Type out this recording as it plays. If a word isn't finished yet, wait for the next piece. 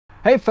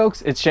Hey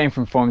folks, it's Shane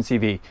from Performance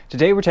EV.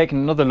 Today we're taking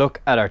another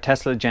look at our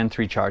Tesla Gen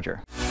 3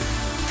 charger.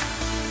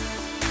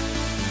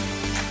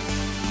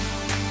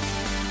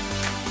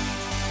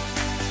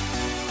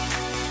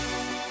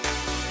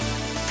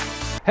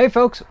 Hey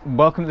folks,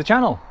 welcome to the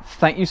channel.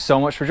 Thank you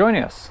so much for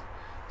joining us.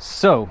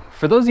 So,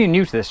 for those of you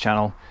new to this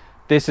channel,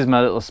 this is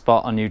my little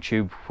spot on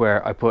YouTube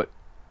where I put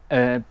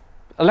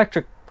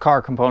electric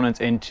car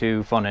components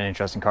into fun and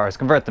interesting cars,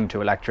 convert them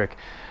to electric,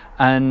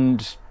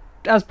 and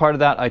as part of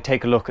that I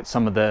take a look at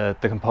some of the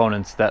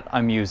components that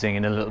I'm using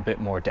in a little bit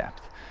more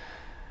depth,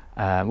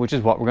 which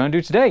is what we're going to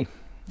do today.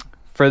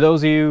 For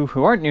those of you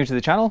who aren't new to the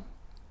channel,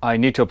 I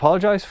need to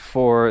apologize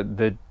for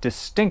the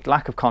distinct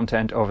lack of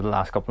content over the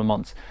last couple of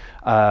months.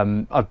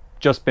 I've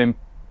just been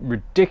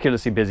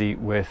ridiculously busy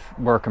with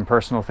work and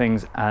personal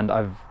things, and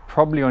I've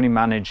probably only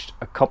managed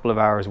a couple of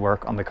hours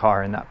work on the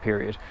car in that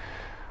period,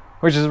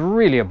 which is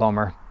really a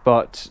bummer,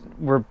 but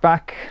we're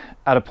back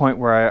at a point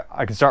where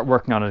I can start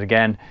working on it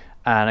again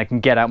and I can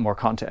get out more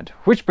content,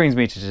 which brings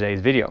me to today's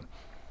video.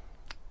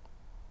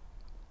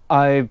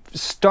 I've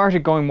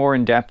started going more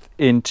in depth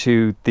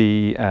into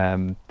the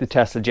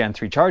Tesla Gen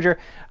 3 charger,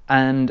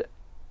 and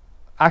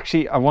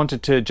actually I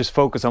wanted to just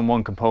focus on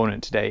one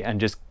component today and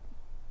just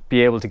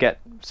be able to get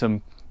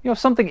some,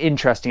 something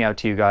interesting out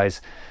to you guys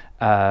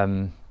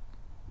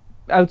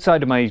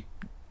outside of my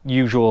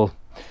usual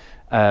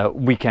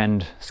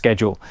weekend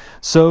schedule.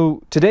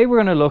 So today we're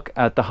going to look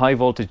at the high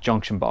voltage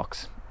junction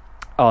box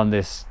on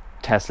this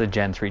Tesla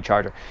Gen 3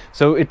 charger.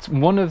 So it's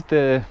one of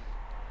there's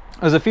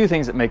a few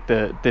things that make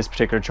this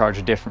particular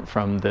charger different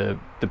from the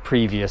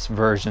previous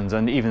versions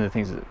and even the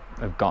things that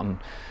have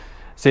gotten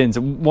since.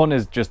 One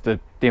is just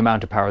the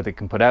amount of power they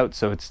can put out,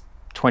 so it's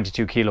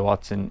 22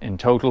 kilowatts in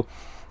total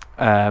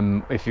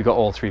if you've got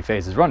all three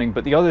phases running.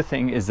 But the other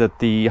thing is that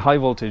the high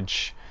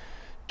voltage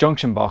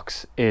junction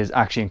box is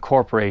actually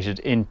incorporated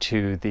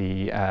into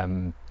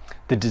the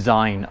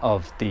design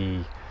of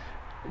the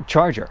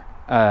charger,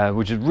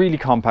 which is really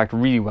compact,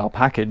 really well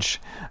packaged,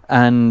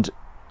 and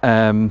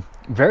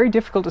very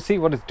difficult to see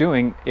what it's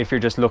doing if you're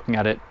just looking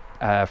at it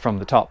from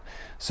the top.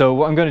 So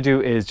what I'm going to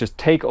do is just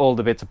take all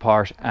the bits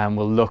apart and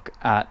we'll look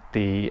at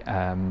the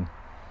I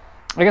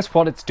guess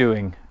what it's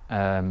doing,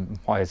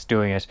 why it's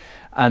doing it,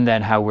 and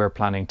then how we're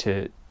planning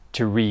to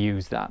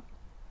reuse that.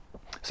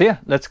 So yeah,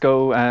 let's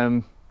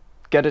go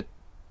get it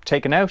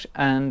taken out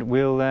and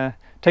we'll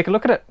take a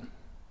look at it.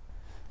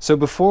 So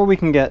before we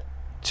can get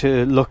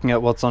to looking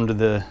at what's under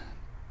the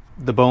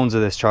bones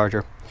of this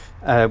charger,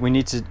 we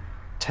need to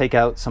take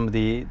out some of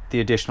the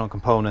additional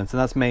components, and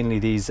that's mainly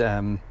these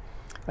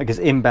I guess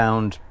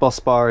inbound bus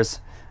bars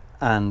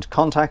and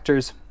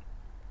contactors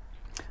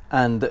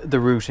and the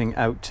routing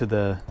out to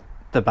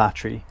the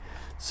battery.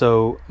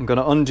 So I'm going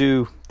to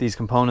undo these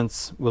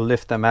components, we'll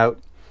lift them out,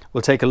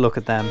 we'll take a look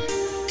at them.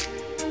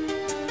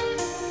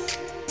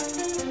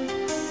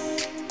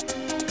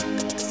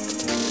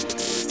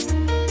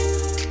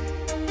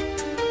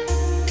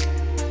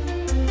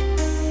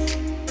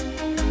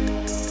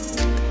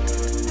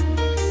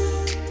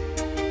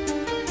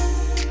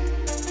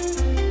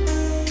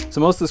 So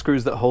most of the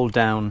screws that hold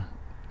down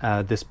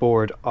this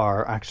board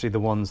are actually the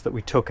ones that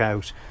we took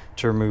out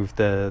to remove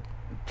the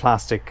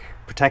plastic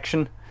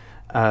protection.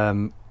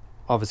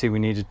 Obviously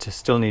we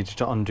still needed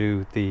to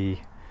undo the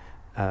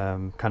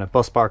kind of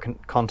bus bar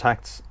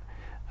contacts,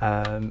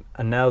 and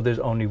now there's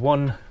only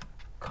one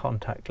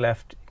contact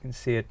left. You can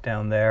see it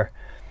down there,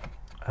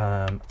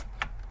 and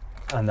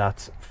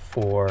that's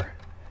for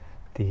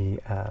the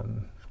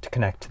to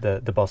connect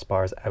the bus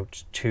bars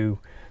out to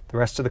the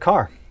rest of the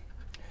car.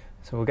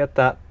 So we'll get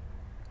that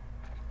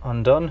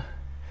undone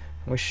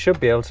and we should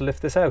be able to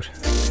lift this out.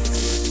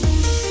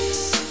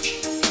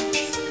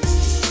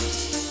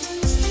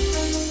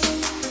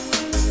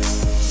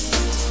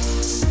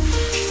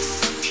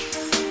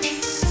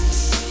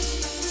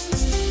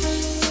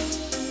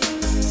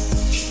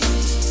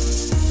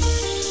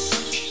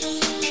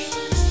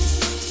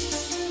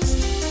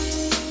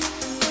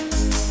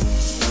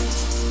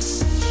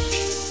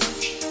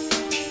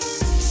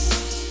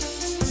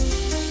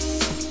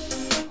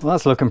 Well,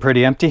 that's looking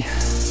pretty empty.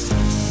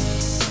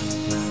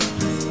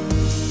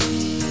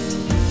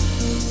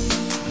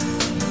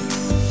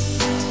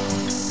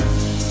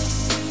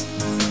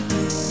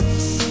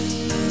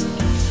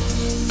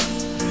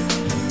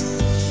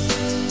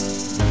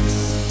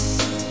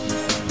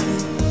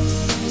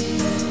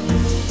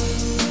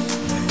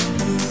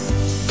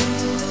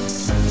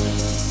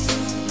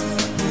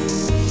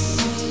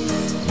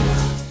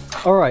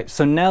 Alright,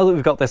 so now that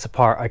we've got this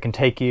apart, I can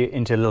take you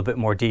into a little bit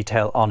more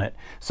detail on it.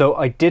 So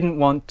I didn't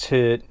want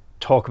to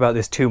talk about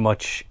this too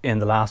much in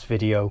the last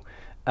video,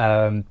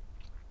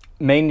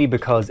 mainly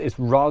because it's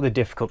rather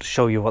difficult to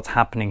show you what's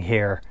happening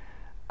here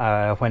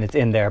when it's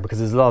in there, because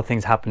there's a lot of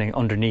things happening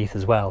underneath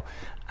as well.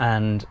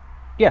 And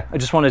yeah, I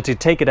just wanted to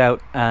take it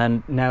out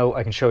and now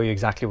I can show you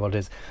exactly what it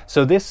is.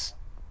 So this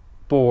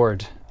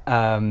board,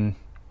 I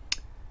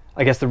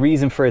guess the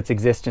reason for its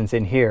existence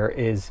in here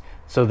is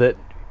so that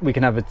we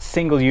can have a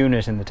single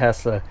unit in the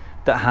Tesla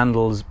that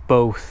handles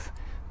both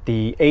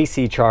the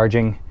AC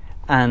charging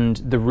and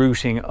the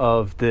routing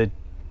of the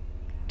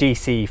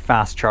DC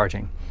fast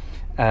charging.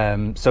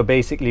 So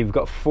basically we've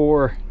got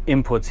 4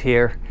 inputs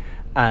here,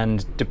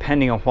 and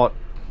depending on what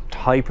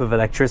type of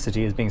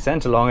electricity is being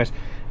sent along it,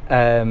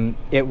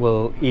 it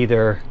will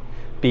either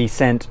be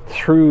sent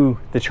through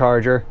the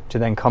charger to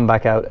then come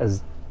back out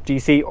as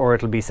DC, or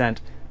it'll be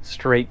sent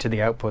straight to the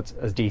outputs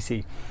as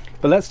DC.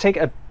 But let's take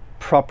a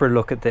proper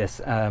look at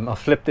this. I'll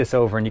flip this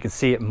over and you can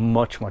see it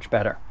much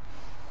better.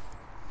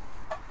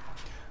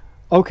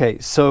 Okay,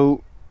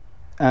 so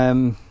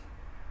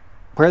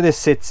where this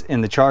sits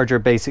in the charger,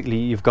 basically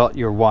you've got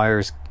your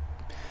wires,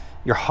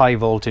 your high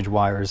voltage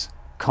wires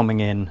coming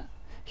in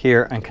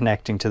here and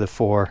connecting to the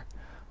 4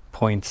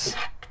 points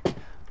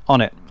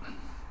on it.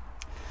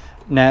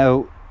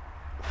 Now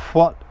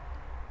what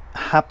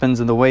happens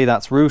and the way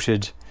that's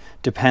routed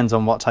depends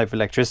on what type of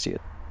electricity.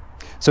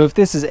 So if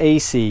this is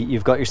AC,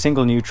 you've got your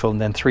single neutral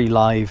and then 3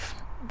 live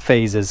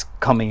phases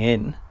coming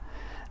in,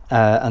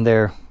 and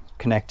they're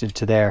connected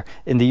to there.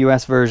 In the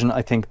US version,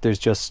 I think there's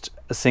just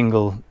a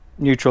single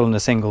neutral and a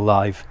single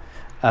live,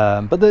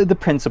 but the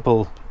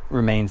principle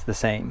remains the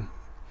same.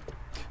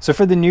 So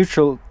for the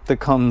neutral that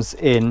comes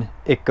in,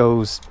 it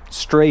goes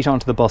straight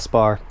onto the bus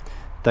bar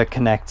that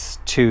connects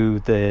to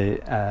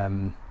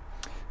the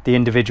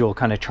individual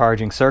kind of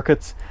charging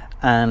circuits,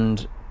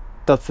 and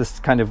that's this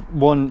kind of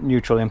one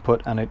neutral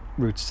input, and it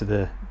routes to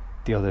the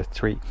other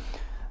 3.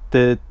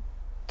 The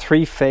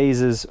 3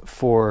 phases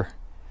for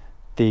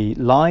the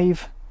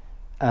live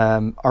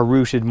are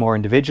routed more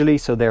individually,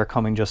 so they're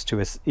coming just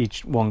to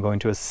each one going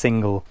to a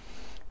single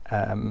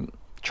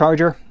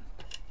charger.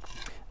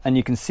 And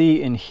you can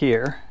see in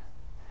here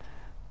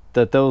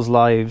that those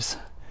lives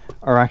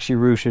are actually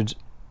routed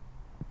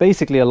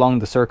basically along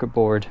the circuit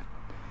board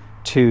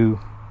to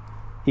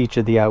each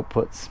of the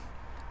outputs.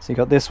 So you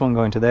got this one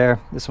going to there,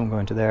 this one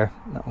going to there,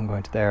 that one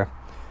going to there,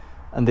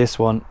 and this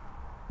one,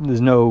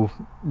 there's no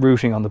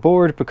routing on the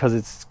board because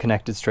it's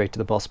connected straight to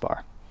the bus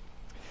bar.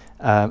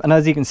 And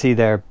as you can see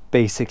there,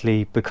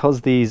 basically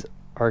because these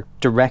are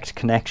direct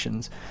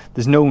connections,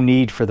 there's no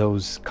need for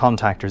those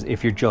contactors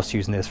if you're just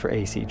using this for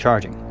AC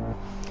charging.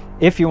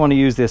 If you want to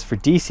use this for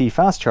DC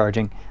fast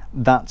charging,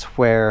 that's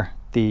where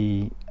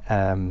the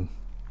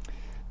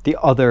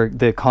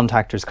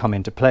contactors come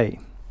into play.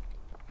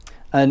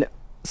 And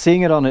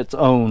seeing it on its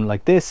own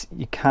like this,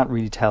 you can't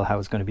really tell how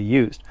it's going to be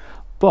used.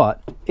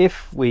 But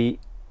if we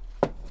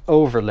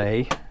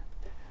overlay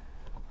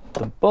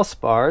the bus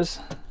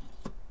bars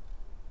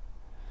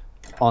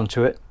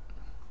onto it,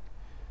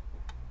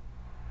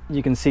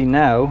 you can see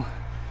now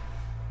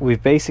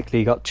we've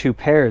basically got 2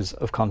 pairs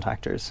of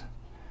contactors.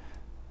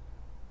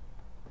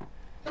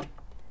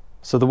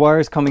 So the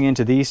wires coming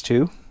into these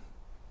 2,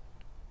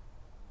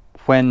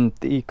 when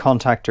the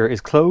contactor is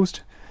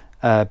closed,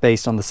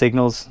 based on the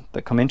signals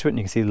that come into it, and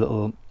you can see the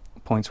little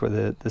points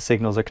where the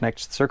signals are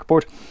connected to the circuit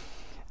board,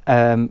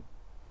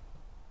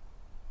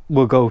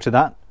 will go to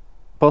that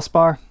bus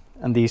bar,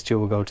 and these 2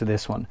 will go to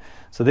this one.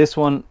 So this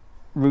one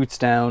routes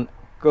down,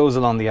 goes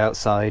along the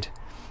outside,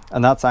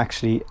 and that's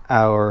actually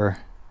our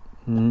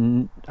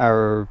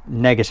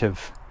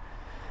negative.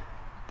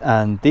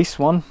 And this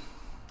one,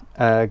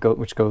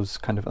 which goes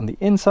kind of on the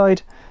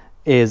inside,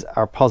 is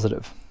our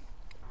positive.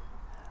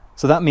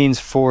 So that means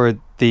for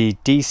the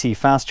DC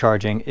fast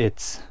charging,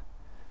 its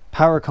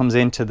power comes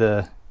into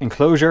the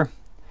enclosure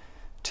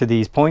to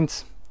these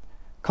points,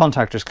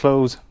 contactors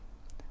close,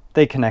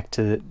 they connect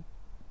to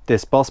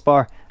this bus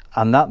bar,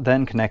 and that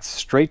then connects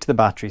straight to the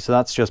battery. So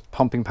that's just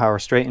pumping power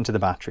straight into the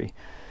battery.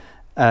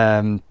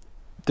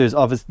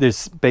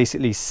 There's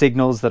basically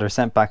signals that are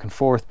sent back and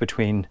forth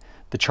between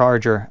the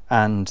charger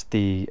and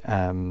the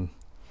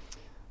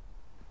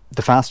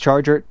fast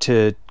charger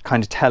to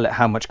kind of tell it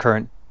how much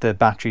current the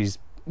battery's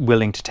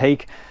willing to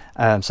take.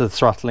 So the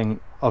throttling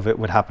of it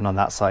would happen on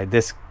that side.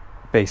 This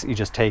basically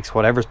just takes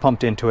whatever's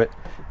pumped into it,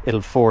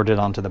 it'll forward it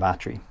onto the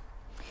battery.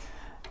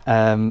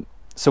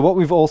 So what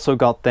we've also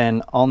got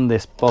then on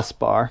this bus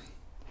bar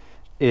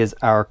is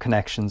our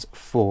connections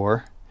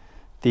for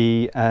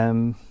the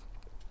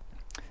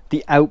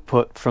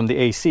output from the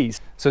ACs.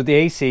 So the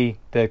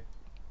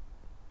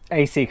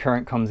AC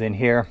current comes in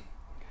here,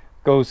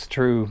 goes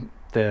through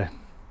the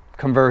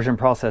conversion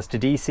process to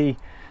DC,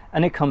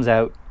 and it comes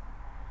out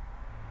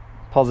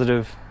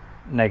positive,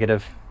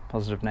 negative,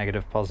 positive,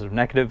 negative, positive,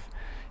 negative.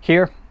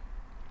 Here,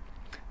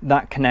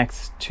 that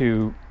connects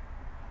to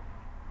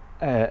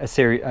a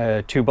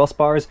series 2 bus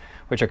bars,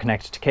 which are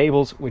connected to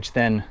cables, which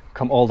then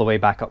come all the way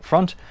back up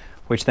front,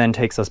 which then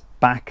takes us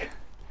back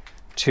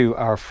to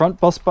our front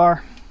bus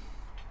bar.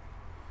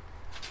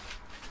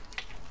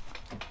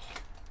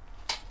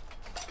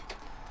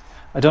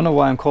 I don't know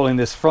why I'm calling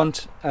this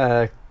front.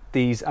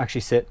 These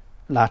actually sit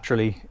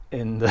laterally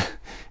in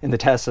the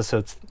Tesla, so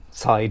it's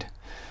side.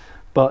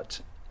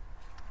 But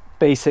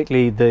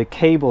basically the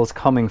cables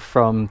coming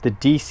from the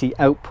DC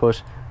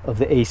output of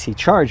the AC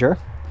charger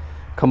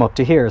come up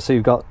to here. So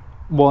you've got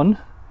one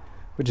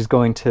which is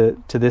going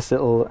to this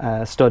little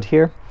stud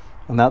here,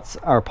 and that's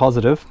our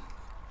positive,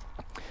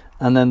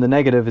 and then the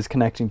negative is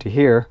connecting to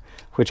here,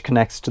 which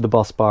connects to the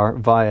bus bar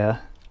via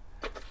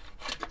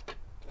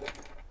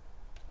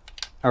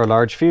our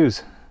large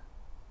fuse.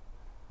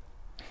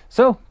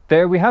 So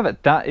there we have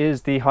it. That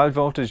is the high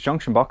voltage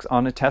junction box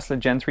on a Tesla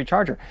Gen 3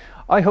 charger.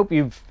 I hope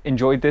you've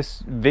enjoyed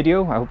this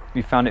video. I hope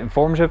you found it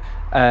informative.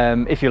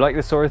 If you like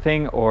this sort of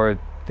thing, or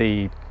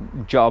the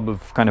job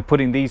of kind of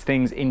putting these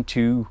things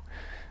into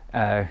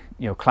you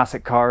know,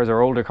 classic cars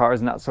or older cars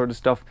and that sort of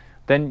stuff,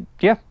 then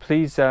yeah,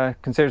 please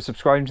consider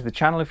subscribing to the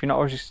channel if you're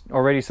not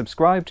already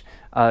subscribed.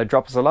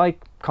 Drop us a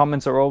like.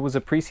 Comments are always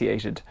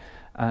appreciated.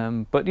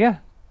 But yeah,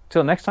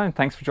 till next time,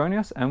 thanks for joining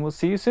us, and we'll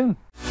see you soon.